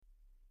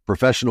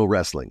Professional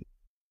wrestling,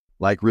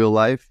 like real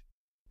life,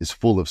 is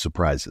full of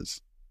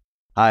surprises.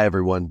 Hi,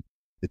 everyone.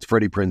 It's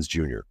Freddie Prinze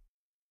Jr.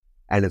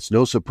 And it's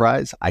no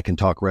surprise I can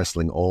talk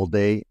wrestling all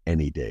day,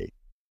 any day.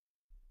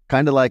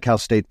 Kind of like how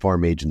State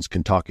Farm agents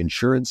can talk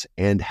insurance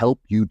and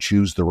help you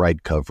choose the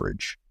right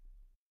coverage.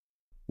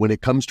 When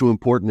it comes to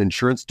important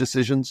insurance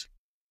decisions,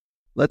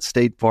 let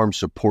State Farm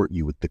support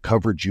you with the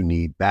coverage you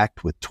need,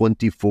 backed with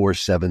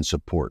 24/7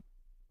 support.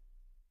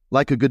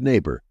 Like a good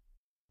neighbor,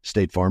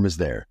 State Farm is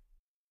there.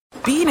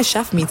 Being a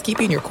chef means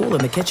keeping your cool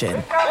in the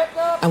kitchen.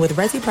 And with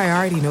Resi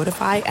Priority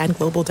Notify and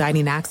Global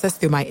Dining Access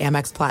through my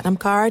Amex Platinum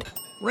card,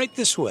 right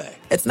this way.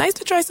 It's nice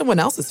to try someone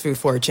else's food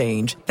for a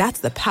change. That's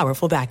the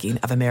powerful backing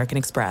of American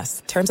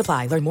Express. Terms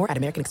apply. Learn more at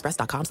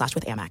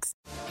americanexpress.com/withAmex.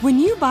 When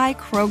you buy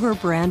Kroger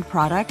brand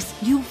products,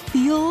 you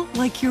feel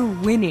like you're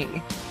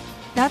winning.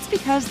 That's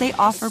because they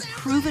offer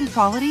proven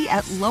quality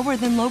at lower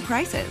than low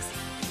prices.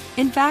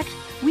 In fact,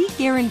 we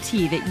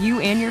guarantee that you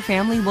and your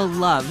family will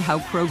love how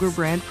Kroger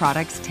brand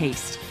products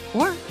taste,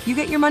 or you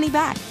get your money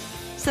back.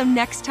 So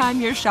next time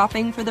you're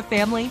shopping for the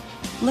family,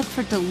 look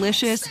for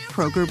delicious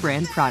Kroger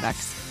brand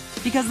products,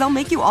 because they'll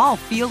make you all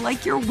feel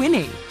like you're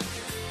winning.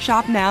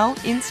 Shop now,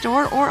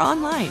 in-store, or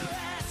online.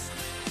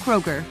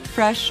 Kroger,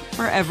 fresh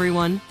for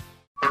everyone.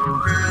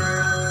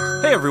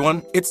 Hey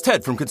everyone, it's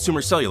Ted from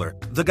Consumer Cellular,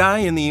 the guy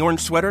in the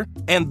orange sweater,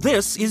 and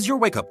this is your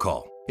wake-up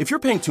call. If you're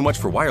paying too much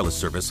for wireless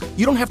service,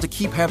 you don't have to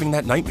keep having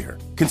that nightmare.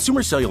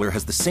 Consumer Cellular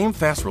has the same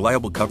fast,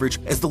 reliable coverage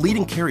as the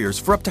leading carriers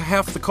for up to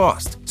half the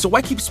cost. So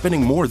why keep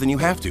spending more than you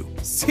have to?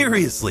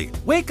 Seriously,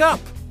 wake up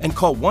and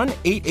call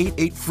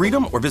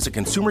 1-888-FREEDOM or visit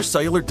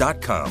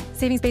consumercellular.com.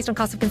 Savings based on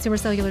cost of Consumer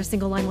Cellular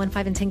single line 1,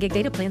 5, and 10 gig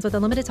data plans with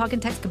unlimited talk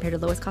and text compared to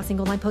lowest cost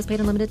single line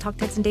postpaid unlimited talk,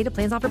 text, and data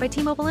plans offered by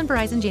T-Mobile and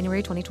Verizon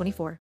January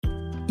 2024.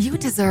 You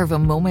deserve a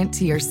moment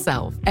to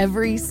yourself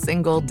every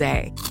single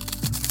day.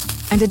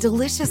 And a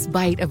delicious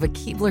bite of a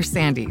Keebler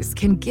Sandies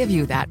can give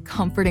you that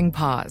comforting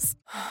pause.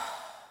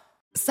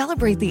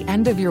 Celebrate the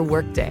end of your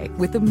workday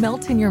with the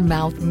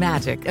melt-in-your-mouth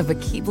magic of a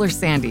Keebler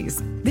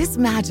Sandies. This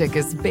magic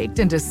is baked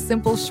into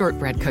simple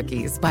shortbread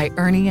cookies by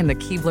Ernie and the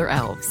Keebler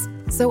Elves.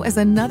 So as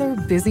another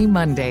busy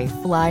Monday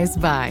flies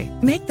by,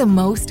 make the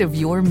most of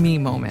your me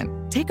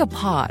moment. Take a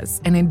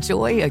pause and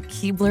enjoy a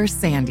Keebler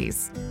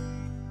Sandies.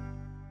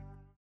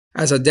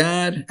 As a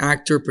dad,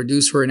 actor,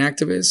 producer, and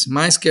activist,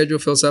 my schedule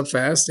fills up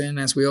fast, and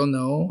as we all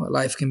know,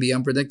 life can be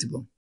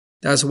unpredictable.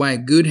 That's why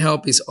good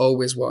help is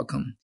always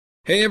welcome.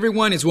 Hey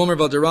everyone, it's Wilmer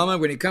Valderrama.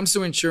 When it comes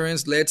to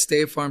insurance, let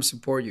State Farm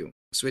support you.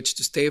 Switch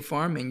to State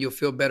Farm and you'll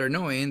feel better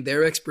knowing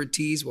their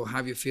expertise will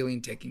have you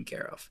feeling taken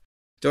care of.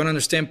 Don't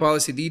understand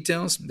policy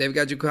details? They've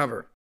got you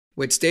covered.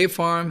 With State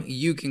Farm,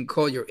 you can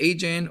call your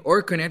agent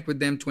or connect with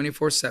them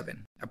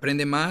 24/7.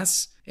 Aprende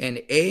más en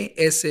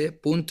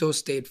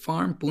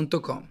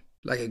es.statefarm.com.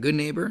 Like a good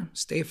neighbor,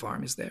 State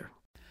Farm is there.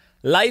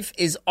 Life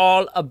is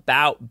all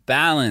about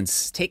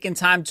balance, taking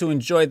time to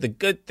enjoy the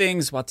good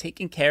things while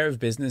taking care of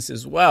business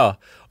as well.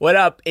 What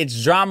up? It's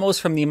Dramos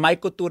from the My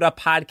Cultura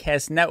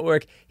Podcast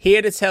Network,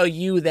 here to tell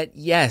you that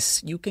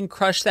yes, you can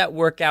crush that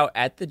workout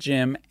at the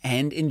gym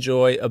and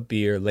enjoy a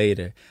beer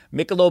later.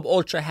 Michelob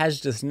Ultra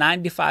has just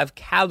 95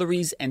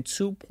 calories and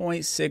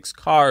 2.6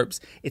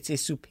 carbs. It's a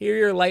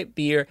superior light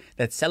beer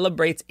that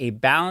celebrates a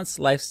balanced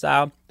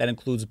lifestyle that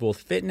includes both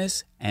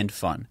fitness and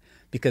fun.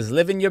 Because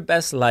living your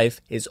best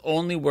life is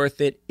only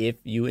worth it if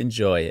you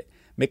enjoy it.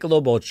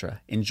 Michelob Ultra.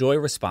 Enjoy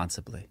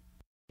responsibly.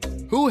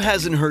 Who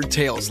hasn't heard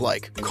tales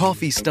like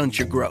coffee stunts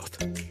your growth?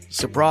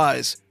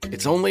 Surprise!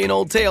 It's only an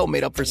old tale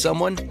made up for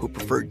someone who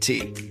preferred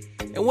tea.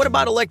 And what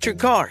about electric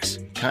cars?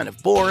 Kind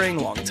of boring,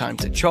 long time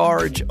to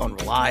charge,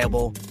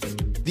 unreliable.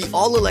 The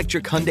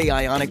all-electric Hyundai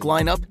Ioniq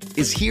lineup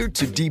is here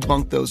to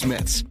debunk those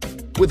myths.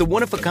 With a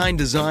one-of-a-kind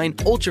design,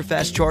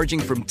 ultra-fast charging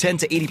from 10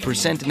 to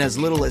 80% in as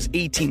little as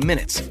 18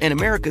 minutes, and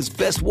America's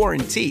best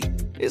warranty,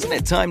 isn't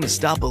it time to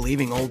stop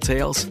believing old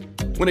tales?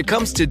 When it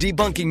comes to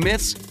debunking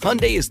myths,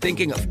 Hyundai is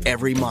thinking of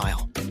every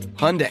mile.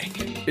 Hyundai,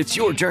 it's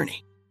your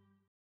journey.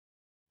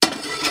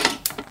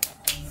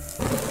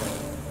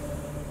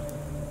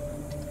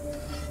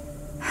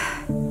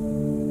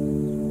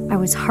 I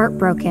was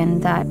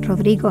heartbroken that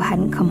Rodrigo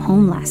hadn't come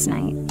home last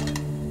night.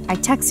 I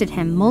texted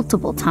him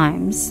multiple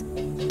times.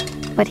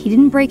 But he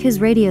didn't break his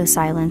radio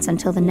silence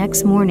until the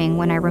next morning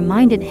when I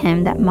reminded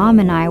him that Mom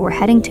and I were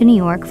heading to New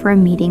York for a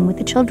meeting with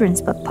the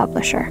children's book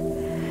publisher.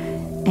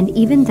 And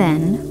even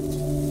then,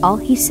 all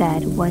he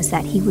said was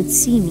that he would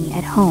see me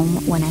at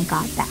home when I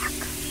got back.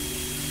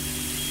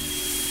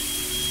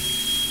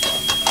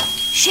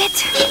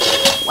 Shit!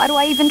 Why do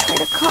I even try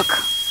to cook?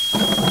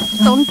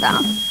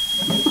 Tonta.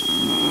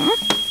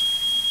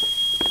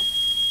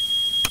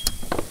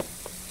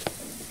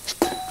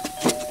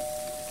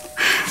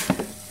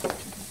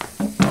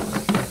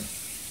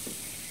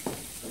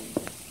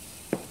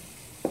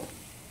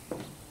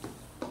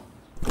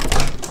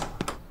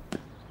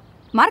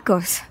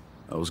 Marcos.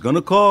 I was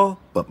gonna call,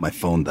 but my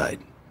phone died.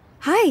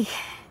 Hi.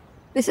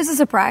 This is a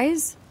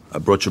surprise. I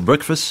brought you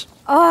breakfast.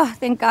 Oh,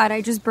 thank God.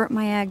 I just burnt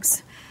my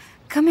eggs.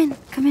 Come in.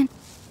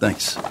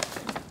 Thanks.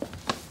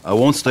 I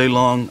won't stay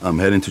long. I'm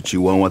heading to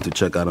Chihuahua to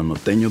check out a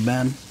norteño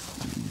band.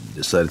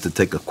 Decided to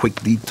take a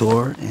quick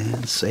detour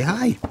and say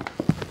hi.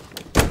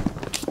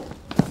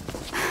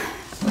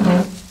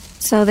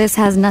 So this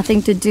has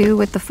nothing to do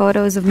with the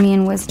photos of me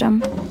and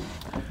Wisdom?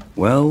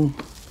 Well,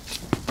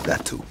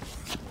 that too.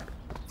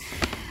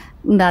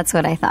 That's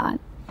what I thought.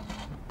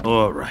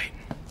 All right.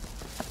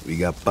 We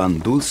got pan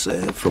dulce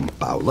from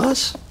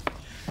Paula's,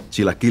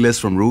 chilaquiles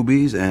from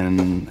Ruby's,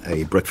 and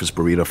a breakfast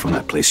burrito from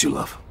that place you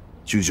love.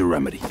 Choose your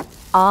remedy.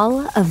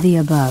 All of the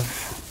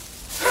above.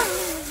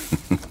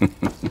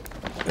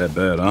 That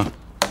bad, huh?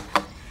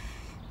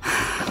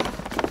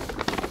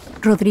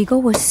 Rodrigo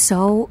was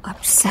so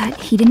upset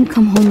he didn't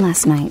come home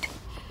last night.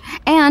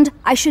 And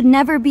I should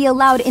never be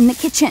allowed in the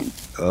kitchen.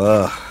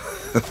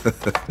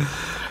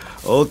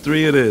 All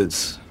three it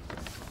is.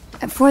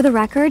 For the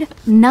record,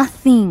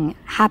 nothing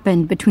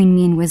happened between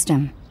me and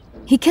Wisdom.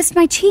 He kissed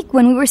my cheek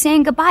when we were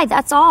saying goodbye,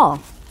 that's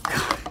all.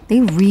 God,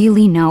 they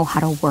really know how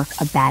to work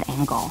a bad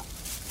angle.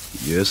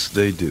 Yes,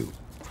 they do.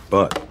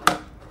 But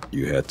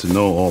you had to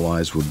know all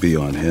eyes would be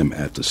on him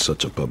after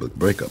such a public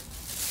breakup.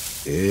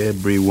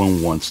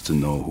 Everyone wants to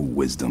know who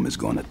Wisdom is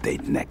going to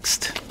date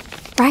next.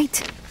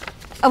 Right.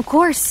 Of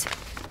course.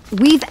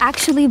 We've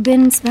actually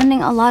been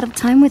spending a lot of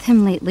time with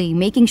him lately,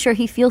 making sure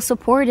he feels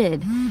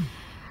supported.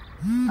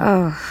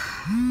 Oh,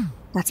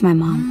 that's my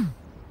mom.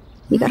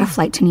 We got a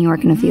flight to New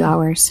York in a few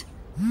hours.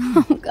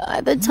 Oh,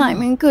 God, the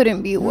timing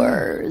couldn't be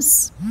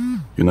worse.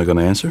 You're not going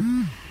to answer?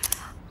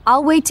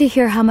 I'll wait to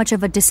hear how much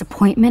of a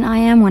disappointment I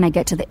am when I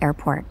get to the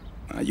airport.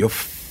 You're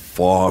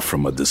far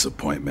from a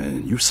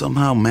disappointment. You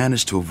somehow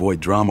managed to avoid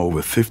drama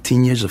over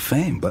 15 years of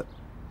fame, but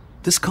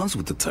this comes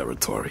with the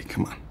territory.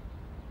 Come on.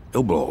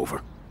 It'll blow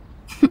over.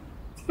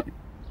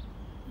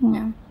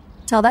 Yeah.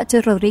 Tell that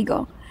to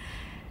Rodrigo.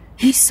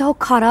 He's so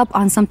caught up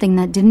on something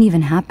that didn't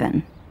even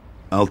happen.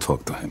 I'll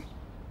talk to him.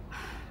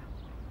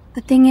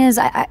 The thing is,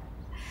 I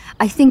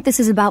think this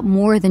is about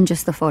more than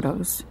just the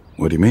photos.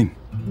 What do you mean?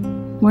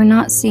 We're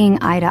not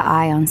seeing eye to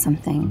eye on some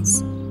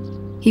things.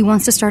 He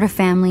wants to start a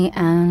family,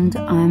 and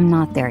I'm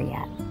not there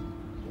yet.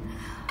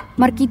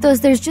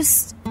 Marquitos,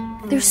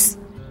 there's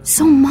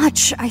so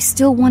much I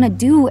still want to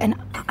do, and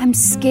I'm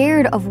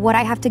scared of what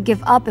I have to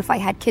give up if I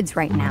had kids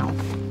right now.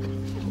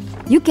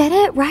 You get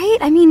it, right?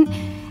 I mean,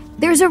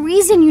 there's a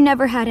reason you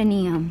never had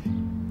any,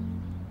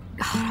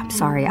 God, I'm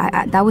sorry.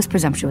 That was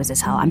presumptuous as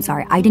hell. I'm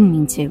sorry. I didn't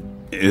mean to.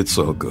 It's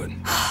all good.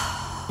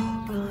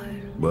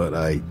 But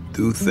I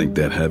do think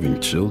that having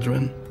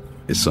children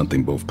is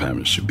something both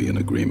parents should be in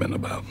agreement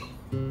about.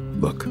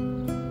 Look,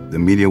 the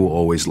media will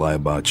always lie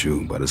about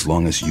you, but as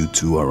long as you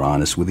two are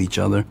honest with each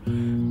other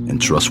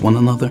and trust one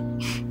another,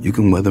 you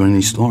can weather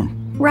any storm.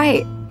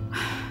 Right.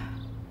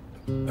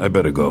 I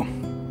better go.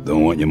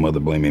 Don't want your mother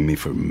blaming me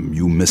for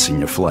you missing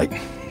your flight.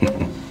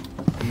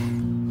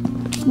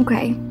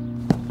 Okay.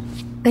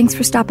 Thanks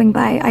for stopping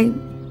by.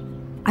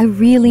 I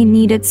really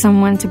needed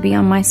someone to be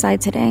on my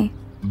side today.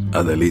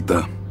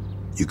 Adelita,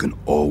 you can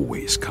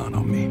always count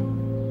on me.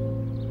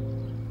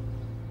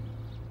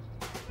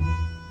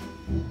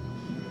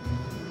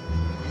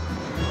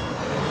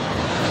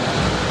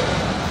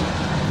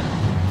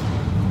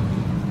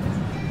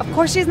 Of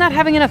course she's not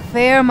having an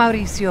affair,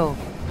 Mauricio.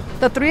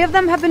 The three of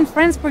them have been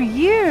friends for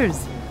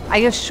years. I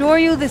assure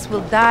you this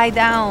will die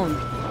down.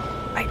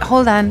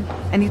 Hold on.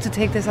 I need to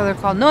take this other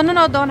call. No,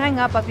 don't hang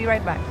up. I'll be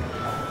right back.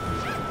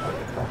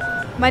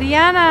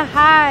 Mariana,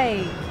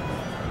 hi.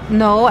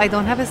 No, I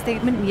don't have a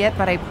statement yet,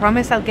 but I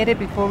promise I'll get it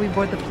before we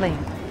board the plane.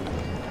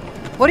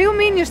 What do you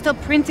mean you're still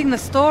printing the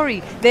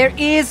story? There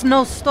is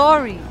no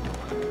story.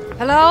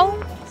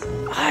 Hello?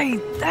 Ay,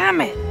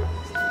 damn it.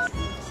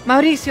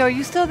 Mauricio, are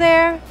you still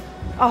there?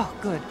 Oh,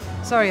 good.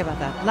 Sorry about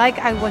that. Like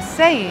I was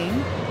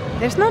saying,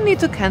 there's no need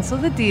to cancel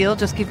the deal.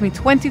 Just give me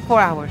 24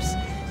 hours.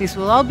 This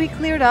will all be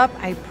cleared up,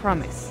 I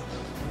promise.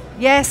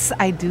 Yes,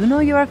 I do know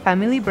you're a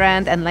family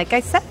brand, and like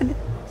I said,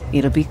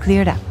 it'll be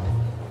cleared up.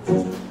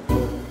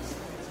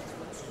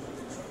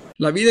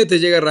 La vida te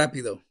llega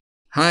rápido.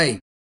 Hi,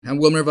 I'm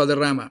Wilmer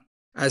Valderrama.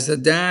 As a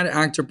dad,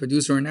 actor,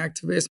 producer, and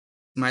activist,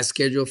 my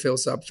schedule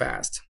fills up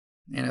fast.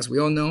 And as we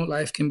all know,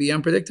 life can be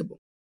unpredictable.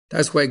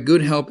 That's why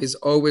good help is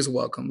always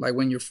welcome, like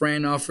when your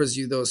friend offers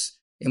you those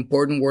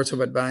important words of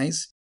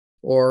advice,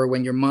 or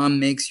when your mom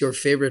makes your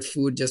favorite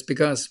food just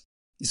because.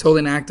 It's all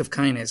an act of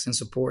kindness and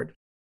support.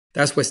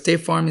 That's why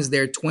State Farm is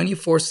there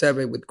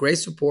 24/7 with great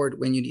support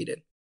when you need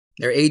it.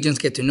 Their agents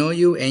get to know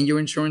you and your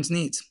insurance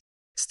needs.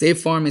 State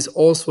Farm is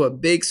also a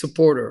big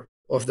supporter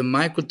of the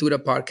My Cultura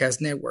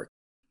Podcast Network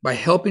by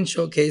helping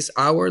showcase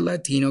our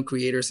Latino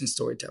creators and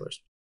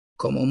storytellers.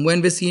 Como un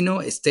buen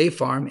vecino, State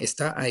Farm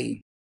está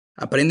ahí.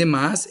 Aprende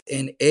más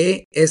en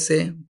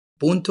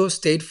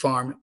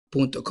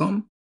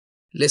es.statefarm.com.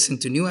 Listen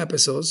to new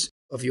episodes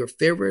of your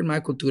favorite My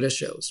Cultura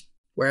shows,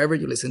 wherever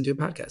you listen to your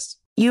podcasts.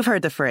 You've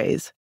heard the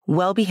phrase,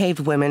 well-behaved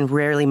women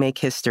rarely make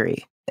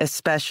history,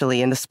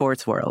 especially in the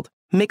sports world.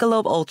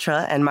 Michelob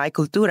Ultra and My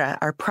Cultura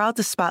are proud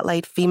to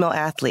spotlight female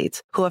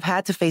athletes who have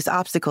had to face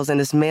obstacles in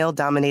this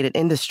male-dominated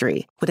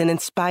industry with an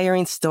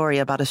inspiring story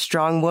about a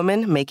strong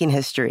woman making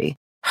history,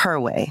 her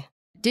way.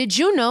 Did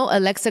you know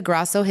Alexa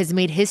Grasso has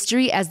made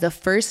history as the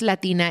first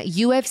Latina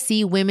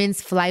UFC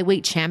women's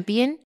flyweight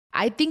champion?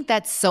 I think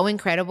that's so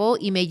incredible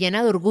y me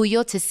llena de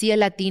orgullo to see a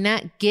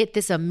Latina get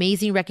this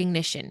amazing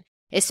recognition,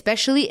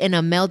 especially in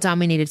a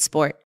male-dominated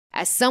sport.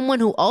 As someone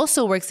who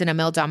also works in a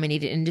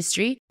male-dominated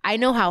industry, I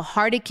know how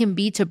hard it can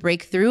be to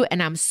break through,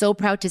 and I'm so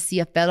proud to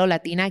see a fellow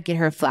Latina get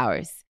her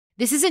flowers.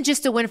 This isn't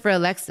just a win for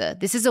Alexa.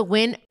 This is a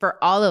win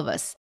for all of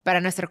us, para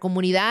nuestra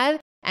comunidad,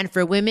 and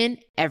for women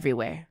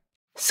everywhere.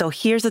 So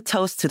here's a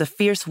toast to the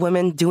fierce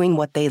women doing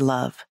what they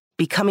love,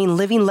 becoming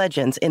living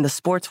legends in the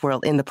sports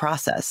world in the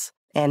process,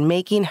 and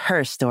making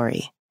her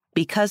story.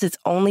 Because it's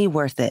only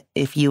worth it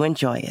if you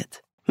enjoy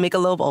it.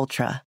 Michelob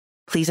Ultra.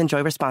 Please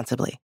enjoy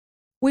responsibly.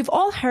 We've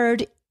all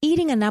heard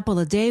eating an apple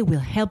a day will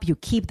help you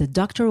keep the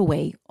doctor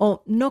away.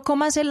 O no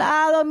comas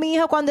helado,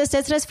 mijo, cuando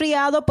estés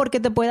resfriado porque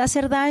te puede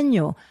hacer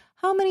daño.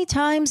 How many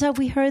times have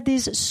we heard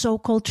these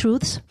so-called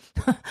truths?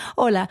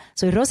 Hola,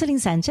 soy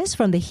Rosalind Sanchez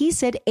from the He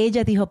Said,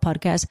 Ella Dijo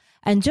podcast,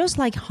 and just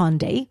like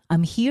Hyundai,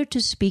 I'm here to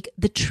speak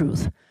the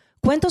truth.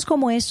 Cuentos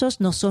como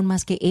esos no son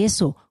más que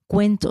eso,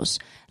 cuentos.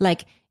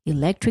 Like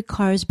electric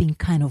cars being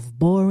kind of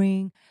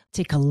boring,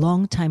 take a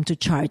long time to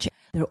charge.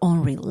 They're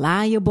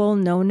unreliable.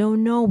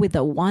 No. With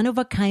a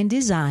one-of-a-kind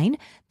design,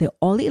 the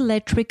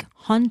all-electric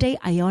Hyundai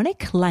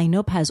Ioniq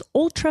lineup has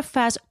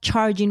ultra-fast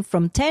charging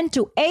from 10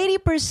 to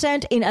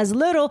 80% in as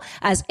little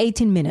as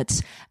 18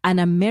 minutes. And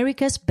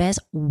America's best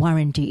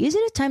warranty.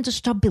 Isn't it time to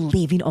stop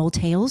believing old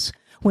tales?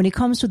 When it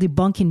comes to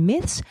debunking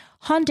myths,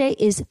 Hyundai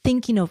is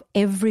thinking of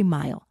every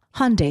mile.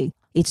 Hyundai,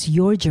 it's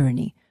your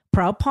journey.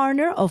 Proud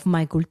partner of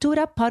My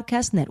Cultura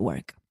Podcast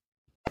Network.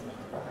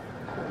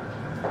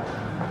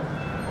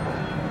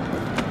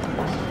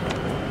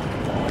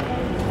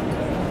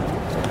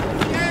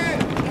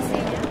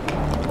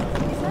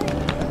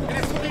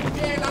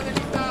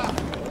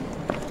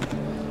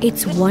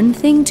 It's one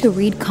thing to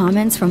read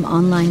comments from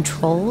online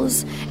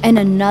trolls, and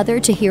another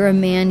to hear a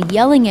man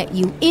yelling at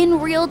you in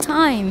real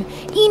time,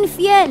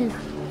 Infiel!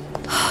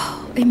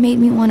 It made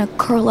me want to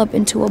curl up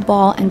into a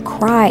ball and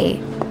cry.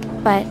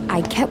 But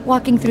I kept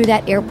walking through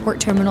that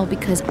airport terminal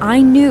because I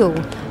knew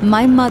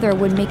my mother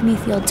would make me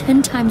feel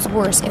 10 times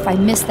worse if I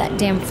missed that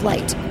damn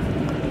flight.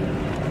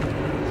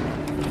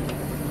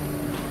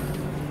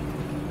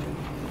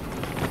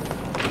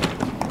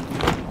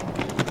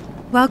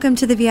 Welcome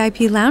to the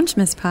VIP lounge,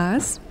 Miss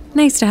Paz.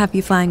 Nice to have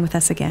you flying with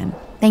us again.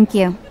 Thank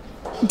you.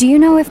 Do you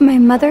know if my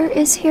mother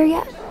is here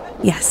yet?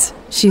 Yes,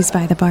 she's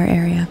by the bar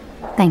area.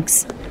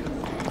 Thanks.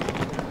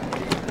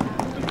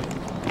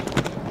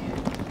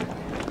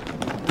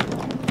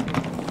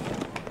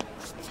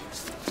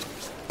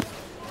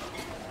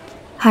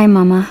 Hi,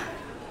 Mama.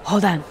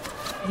 Hold on.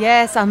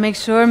 Yes, I'll make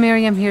sure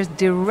Miriam hears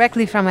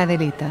directly from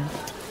Adelita.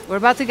 We're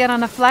about to get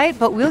on a flight,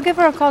 but we'll give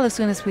her a call as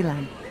soon as we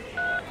land.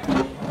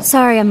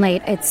 Sorry I'm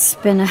late. It's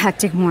been a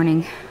hectic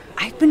morning.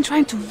 I've been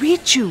trying to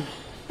reach you.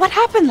 What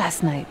happened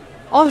last night?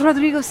 All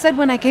Rodrigo said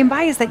when I came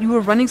by is that you were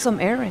running some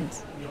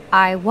errands.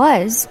 I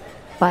was,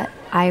 but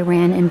I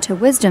ran into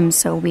Wisdom,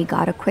 so we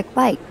got a quick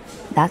bite.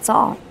 That's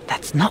all.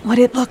 That's not what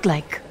it looked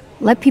like.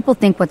 Let people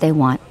think what they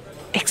want.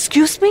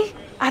 Excuse me?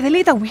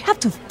 Adelita, we have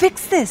to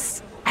fix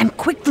this. And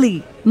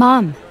quickly.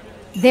 Mom,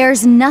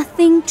 there's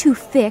nothing to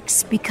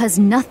fix because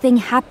nothing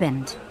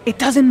happened. It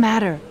doesn't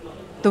matter.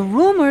 The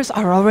rumors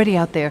are already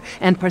out there,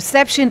 and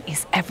perception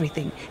is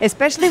everything,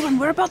 especially when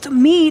we're about to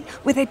meet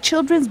with a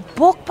children's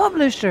book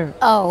publisher.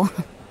 Oh,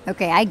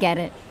 okay, I get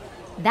it.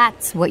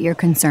 That's what you're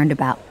concerned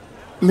about.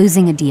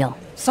 Losing a deal.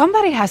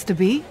 Somebody has to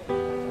be.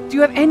 Do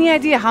you have any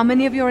idea how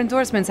many of your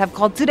endorsements have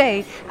called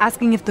today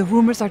asking if the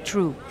rumors are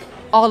true?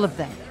 All of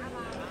them.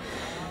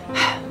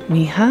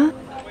 Mija,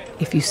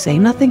 if you say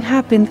nothing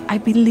happened, I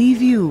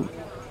believe you.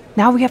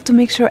 Now we have to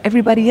make sure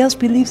everybody else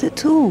believes it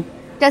too.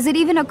 Does it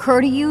even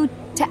occur to you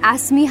to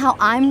ask me how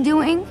I'm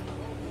doing?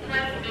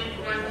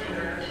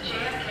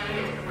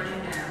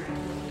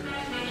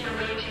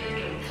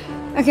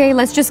 Okay,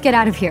 let's just get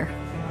out of here.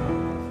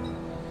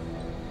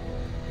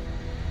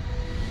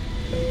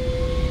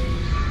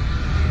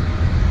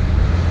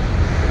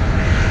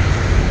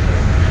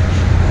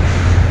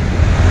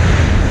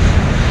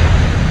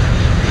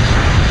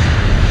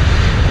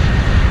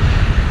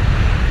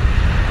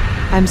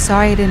 I'm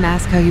sorry I didn't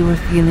ask how you were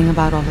feeling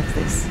about all of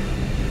this.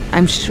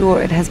 I'm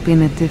sure it has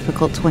been a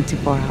difficult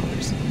 24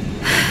 hours.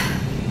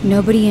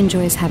 Nobody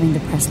enjoys having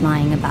the press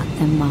lying about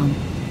them, Mom.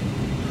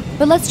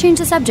 But let's change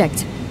the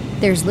subject.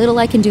 There's little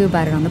I can do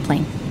about it on the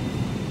plane.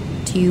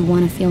 Do you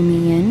want to fill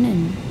me in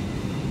and...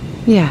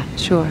 Yeah,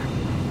 sure.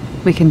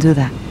 We can do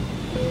that.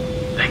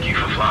 Thank you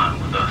for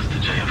flying with us to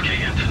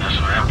JFK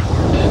International Airport.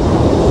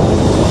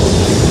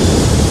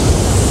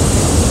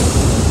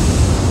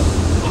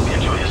 Hope you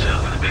enjoy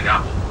yourself in the Big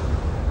Apple.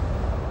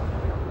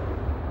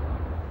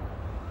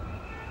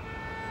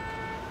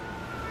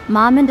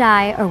 Mom and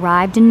I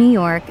arrived in New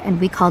York and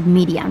we called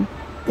Miriam,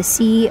 the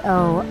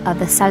CEO of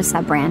the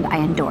salsa brand I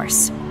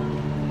endorse.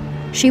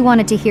 She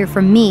wanted to hear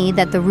from me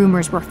that the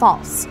rumors were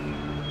false,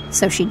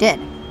 so she did.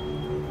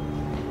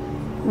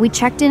 We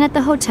checked in at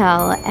the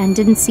hotel and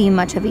didn't see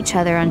much of each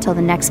other until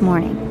the next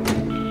morning.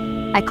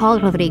 I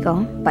called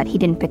Rodrigo, but he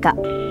didn't pick up.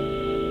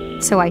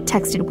 So I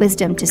texted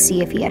Wisdom to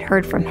see if he had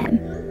heard from him.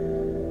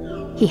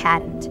 He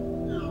hadn't.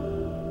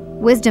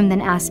 Wisdom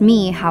then asked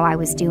me how I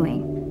was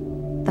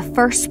doing. The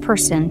first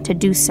person to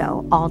do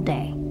so all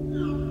day.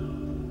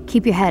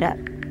 Keep your head up,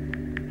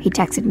 he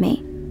texted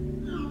me.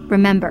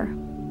 Remember,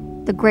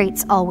 the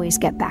greats always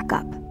get back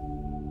up.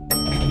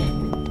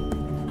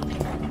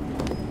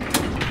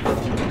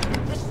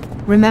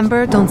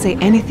 Remember, don't say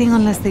anything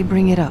unless they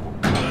bring it up.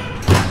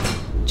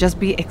 Just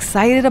be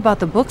excited about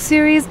the book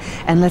series,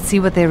 and let's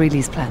see what their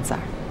release plans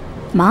are.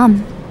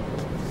 Mom,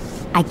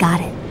 I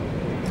got it.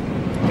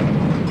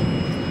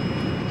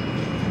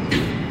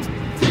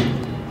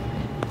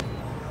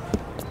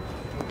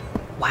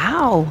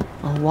 Wow,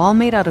 a wall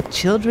made out of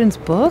children's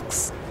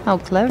books? How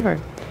clever.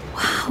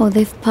 Wow,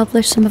 they've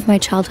published some of my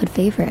childhood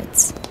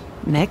favorites.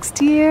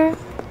 Next year,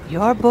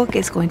 your book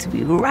is going to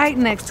be right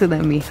next to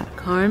them, mija.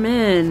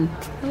 Carmen,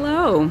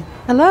 hello.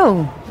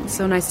 Hello. It's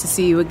so nice to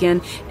see you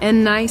again,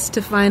 and nice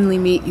to finally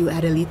meet you,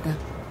 Adelita.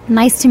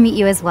 Nice to meet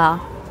you as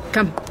well.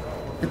 Come,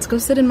 let's go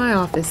sit in my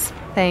office.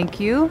 Thank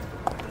you.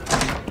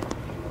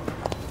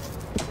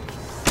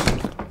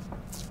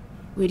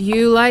 Would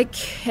you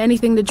like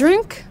anything to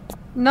drink?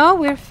 No,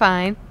 we're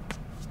fine.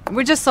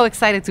 We're just so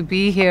excited to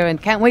be here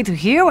and can't wait to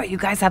hear what you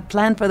guys have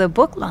planned for the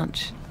book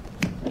launch.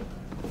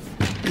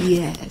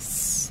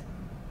 Yes.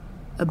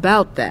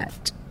 About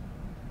that.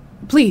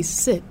 Please,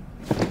 sit.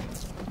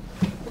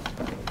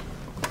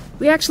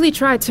 We actually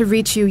tried to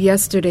reach you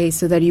yesterday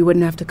so that you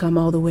wouldn't have to come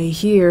all the way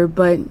here,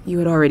 but you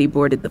had already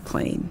boarded the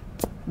plane.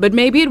 But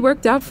maybe it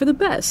worked out for the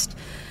best.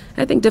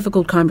 I think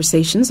difficult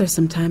conversations are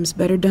sometimes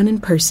better done in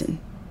person.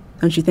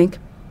 Don't you think?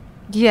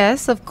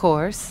 Yes, of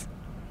course.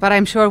 But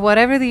I'm sure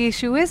whatever the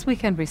issue is, we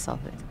can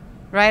resolve it.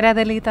 Right,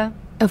 Adelita?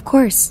 Of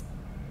course.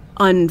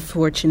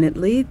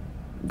 Unfortunately,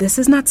 this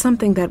is not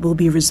something that will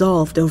be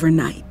resolved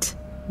overnight.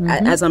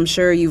 Mm-hmm. As I'm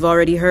sure you've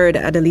already heard,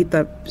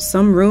 Adelita,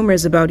 some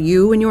rumors about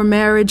you and your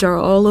marriage are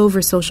all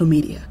over social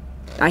media.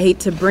 I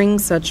hate to bring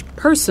such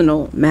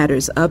personal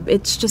matters up.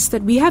 It's just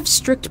that we have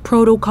strict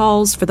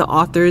protocols for the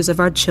authors of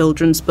our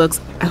children's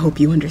books. I hope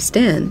you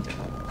understand.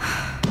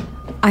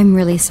 I'm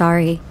really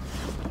sorry.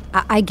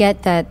 I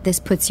get that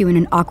this puts you in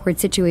an awkward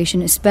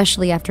situation,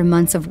 especially after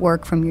months of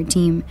work from your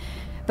team.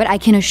 But I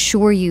can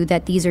assure you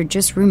that these are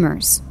just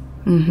rumors.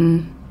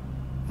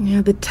 Mm-hmm.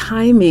 Yeah, the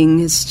timing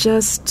is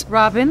just...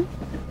 Robin,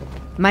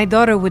 my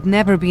daughter would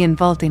never be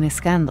involved in a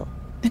scandal.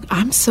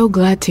 I'm so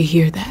glad to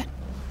hear that.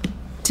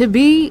 To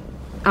be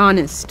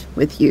honest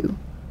with you,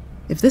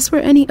 if this were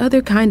any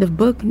other kind of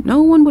book,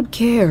 no one would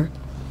care.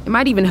 It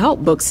might even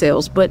help book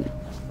sales, but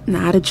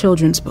not a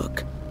children's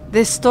book.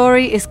 This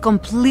story is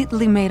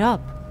completely made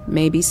up.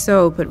 Maybe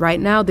so, but right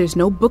now there's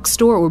no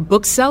bookstore or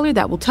bookseller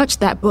that will touch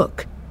that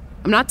book.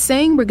 I'm not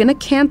saying we're gonna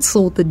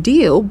cancel the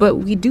deal, but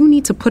we do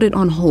need to put it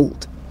on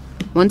hold.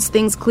 Once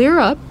things clear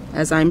up,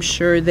 as I'm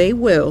sure they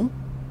will,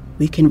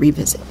 we can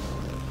revisit.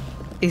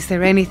 Is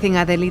there anything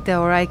Adelita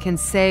or I can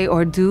say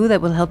or do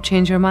that will help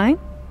change your mind?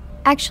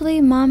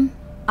 Actually, Mom,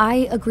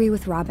 I agree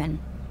with Robin.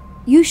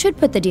 You should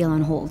put the deal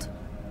on hold.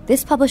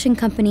 This publishing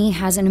company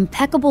has an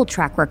impeccable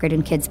track record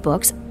in kids'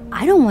 books.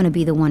 I don't want to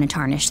be the one to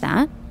tarnish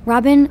that.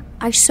 Robin,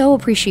 I so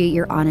appreciate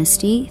your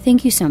honesty.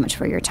 Thank you so much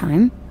for your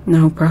time.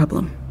 No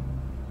problem.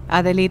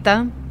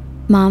 Adelita?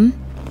 Mom,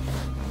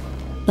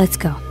 let's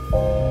go.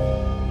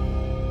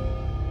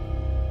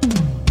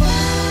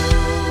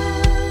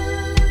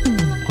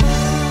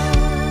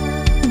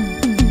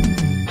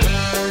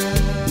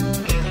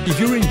 If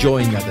you're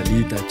enjoying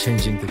Adelita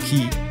Changing the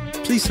Key,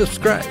 please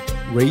subscribe,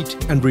 rate,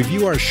 and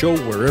review our show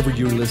wherever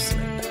you're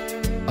listening.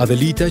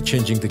 Adelita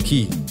Changing the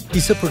Key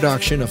is a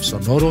production of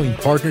Sonoro in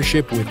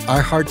partnership with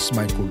iHeart's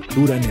My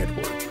Cultura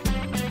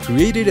Network.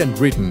 Created and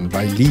written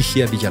by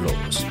Ligia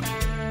Villalobos.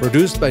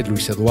 Produced by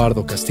Luis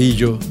Eduardo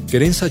Castillo,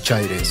 Querenza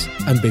Chaires,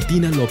 and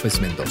Bettina López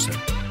Mendoza.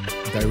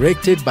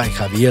 Directed by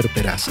Javier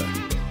Peraza.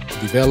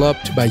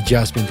 Developed by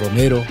Jasmine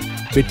Romero,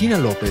 Bettina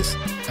López,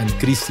 and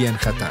Christian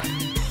Hattan.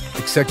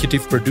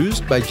 Executive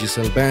produced by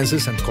Giselle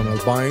Banzes and Conal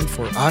Byrne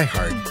for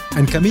iHeart,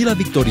 and Camila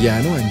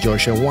Victoriano and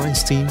Joshua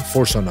Weinstein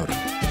for Sonoro.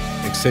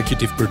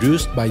 Executive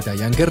produced by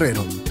Diane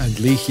Guerrero and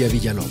Ligia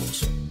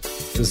Villalobos.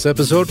 This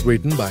episode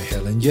written by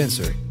Helen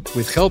Jenser,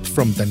 with help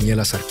from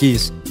Daniela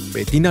Sarkis,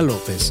 Bettina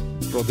Lopez,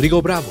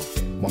 Rodrigo Bravo,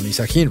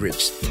 Monisa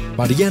Hinrichs,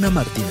 Mariana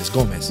Martinez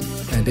Gomez,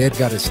 and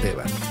Edgar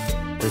Esteban.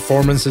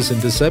 Performances in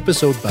this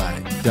episode by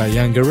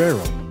Diane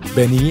Guerrero,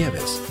 Benny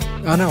Nieves,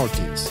 Ana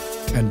Ortiz,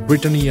 and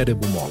Brittany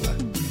Adebumola.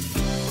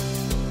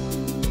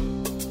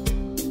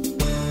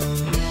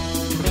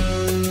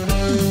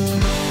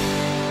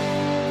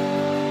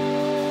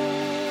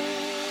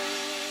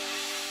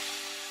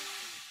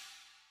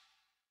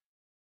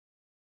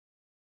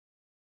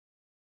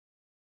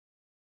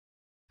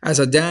 As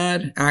a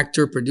dad,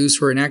 actor,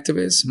 producer, and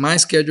activist, my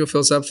schedule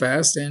fills up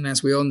fast, and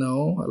as we all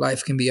know,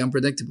 life can be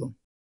unpredictable.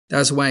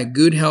 That's why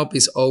good help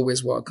is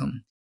always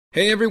welcome.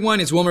 Hey everyone,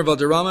 it's Wilmer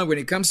Valderrama. When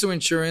it comes to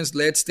insurance,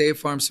 let State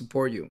Farm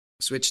support you.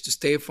 Switch to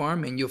State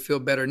Farm and you'll feel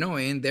better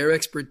knowing their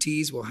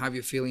expertise will have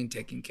you feeling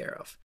taken care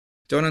of.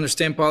 Don't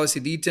understand policy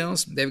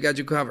details? They've got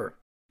you covered.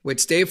 With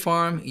State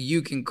Farm,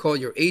 you can call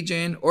your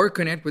agent or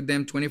connect with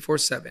them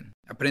 24/7.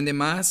 Aprende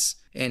más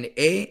en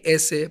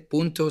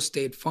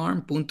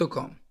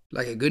es.statefarm.com.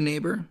 Like a good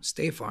neighbor,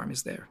 State Farm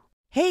is there.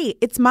 Hey,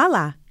 it's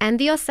Mala. And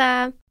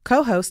Diosa.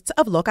 Co-hosts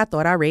of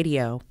Locatora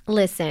Radio.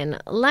 Listen,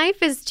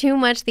 life is too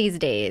much these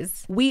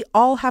days. We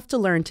all have to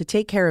learn to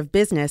take care of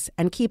business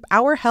and keep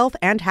our health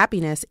and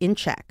happiness in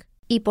check.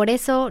 Y por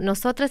eso,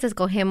 nosotras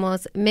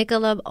escogemos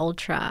Michelob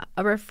Ultra,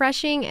 a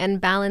refreshing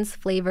and balanced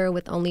flavor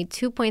with only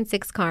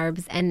 2.6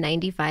 carbs and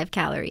 95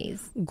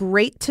 calories.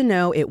 Great to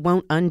know it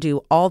won't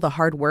undo all the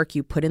hard work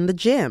you put in the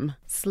gym.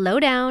 Slow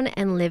down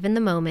and live in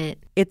the moment.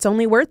 It's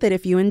only worth it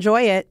if you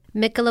enjoy it.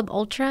 Michelob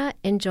Ultra,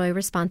 enjoy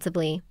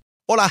responsibly.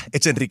 Hola,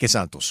 it's Enrique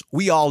Santos.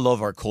 We all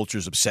love our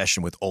culture's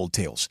obsession with old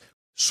tales.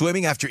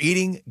 Swimming after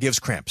eating gives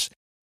cramps.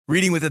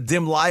 Reading with a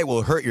dim light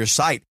will hurt your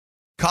sight.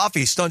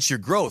 Coffee stunts your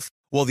growth.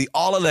 Well, the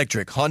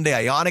all-electric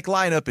Hyundai Ioniq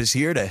lineup is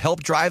here to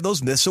help drive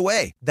those myths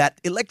away.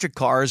 That electric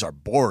cars are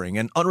boring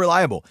and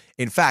unreliable.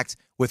 In fact,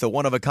 with a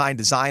one-of-a-kind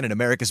design and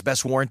America's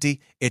best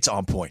warranty, it's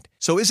on point.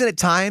 So isn't it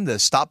time to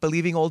stop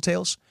believing old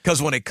tales?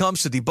 Because when it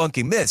comes to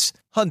debunking myths,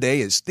 Hyundai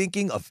is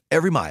thinking of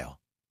every mile.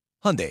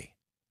 Hyundai,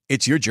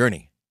 it's your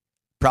journey.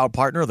 Proud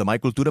partner of the My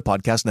Cultura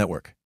Podcast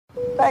Network.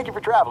 Thank you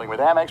for traveling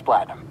with Amex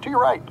Platinum. To your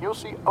right, you'll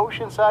see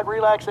oceanside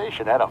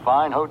relaxation at a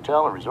fine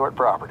hotel and resort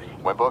property.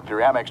 When booked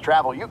through Amex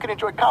Travel, you can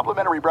enjoy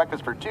complimentary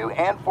breakfast for 2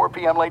 and 4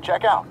 p.m. late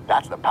checkout.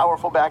 That's the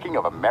powerful backing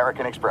of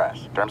American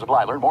Express. Terms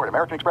apply. Learn more at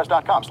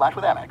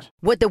americanexpress.com/withAmex.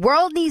 What the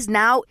world needs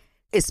now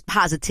is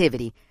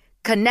positivity.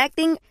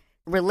 Connecting,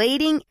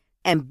 relating,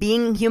 and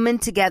being human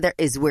together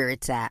is where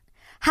it's at.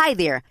 Hi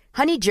there,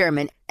 Honey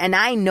German, and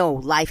I know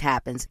life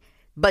happens,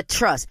 but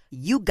trust,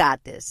 you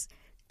got this.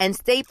 And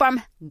State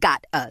Farm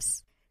got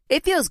us.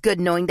 It feels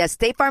good knowing that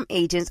State Farm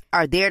agents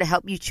are there to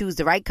help you choose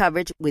the right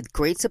coverage with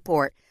great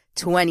support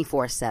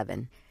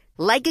 24/7.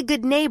 Like a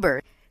good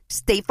neighbor,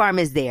 State Farm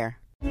is there.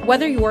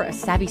 Whether you're a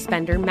savvy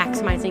spender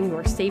maximizing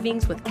your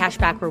savings with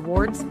cashback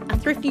rewards, a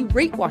thrifty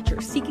rate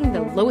watcher seeking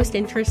the lowest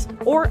interest,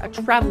 or a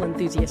travel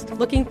enthusiast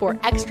looking for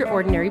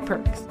extraordinary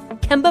perks,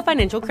 Kemba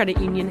Financial Credit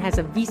Union has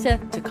a visa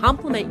to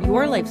complement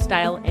your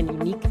lifestyle and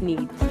unique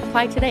needs.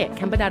 Apply today at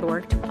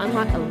Kemba.org to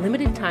unlock a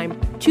limited-time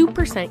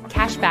 2%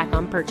 cash back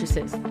on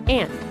purchases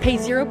and pay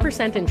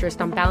 0% interest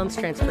on balance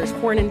transfers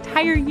for an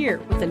entire year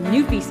with a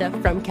new visa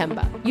from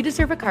Kemba. You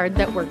deserve a card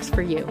that works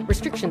for you.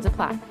 Restrictions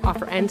apply.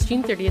 Offer ends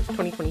June 30th,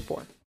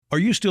 2024. Are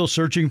you still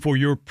searching for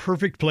your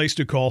perfect place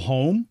to call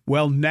home?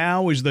 Well,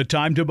 now is the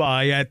time to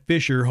buy at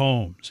Fisher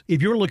Homes.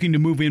 If you're looking to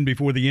move in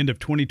before the end of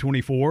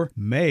 2024,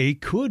 May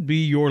could be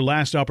your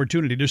last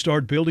opportunity to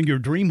start building your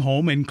dream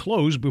home and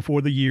close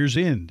before the year's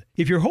end.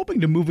 If you're hoping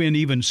to move in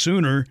even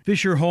sooner,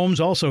 Fisher Homes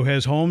also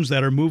has homes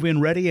that are move-in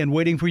ready and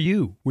waiting for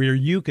you, where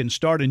you can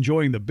start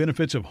enjoying the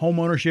benefits of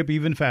homeownership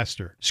even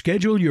faster.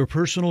 Schedule your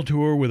personal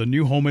tour with a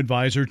new home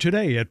advisor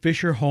today at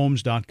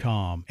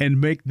FisherHomes.com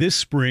and make this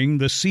spring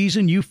the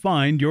season you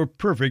find your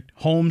perfect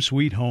home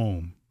sweet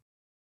home.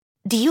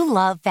 Do you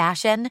love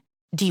fashion?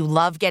 Do you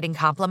love getting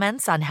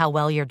compliments on how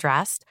well you're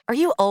dressed? Are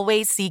you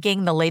always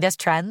seeking the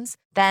latest trends?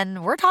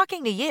 Then we're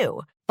talking to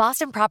you.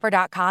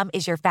 BostonProper.com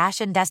is your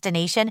fashion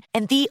destination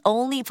and the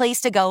only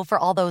place to go for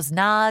all those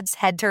nods,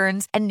 head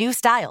turns, and new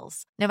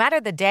styles. No matter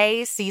the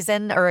day,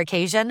 season, or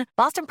occasion,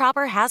 Boston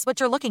Proper has what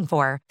you're looking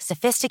for.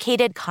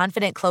 Sophisticated,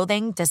 confident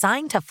clothing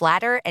designed to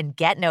flatter and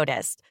get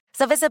noticed.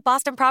 So visit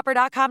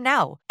BostonProper.com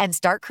now and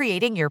start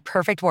creating your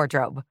perfect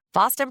wardrobe.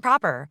 Boston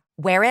Proper.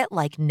 Wear it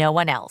like no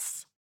one else.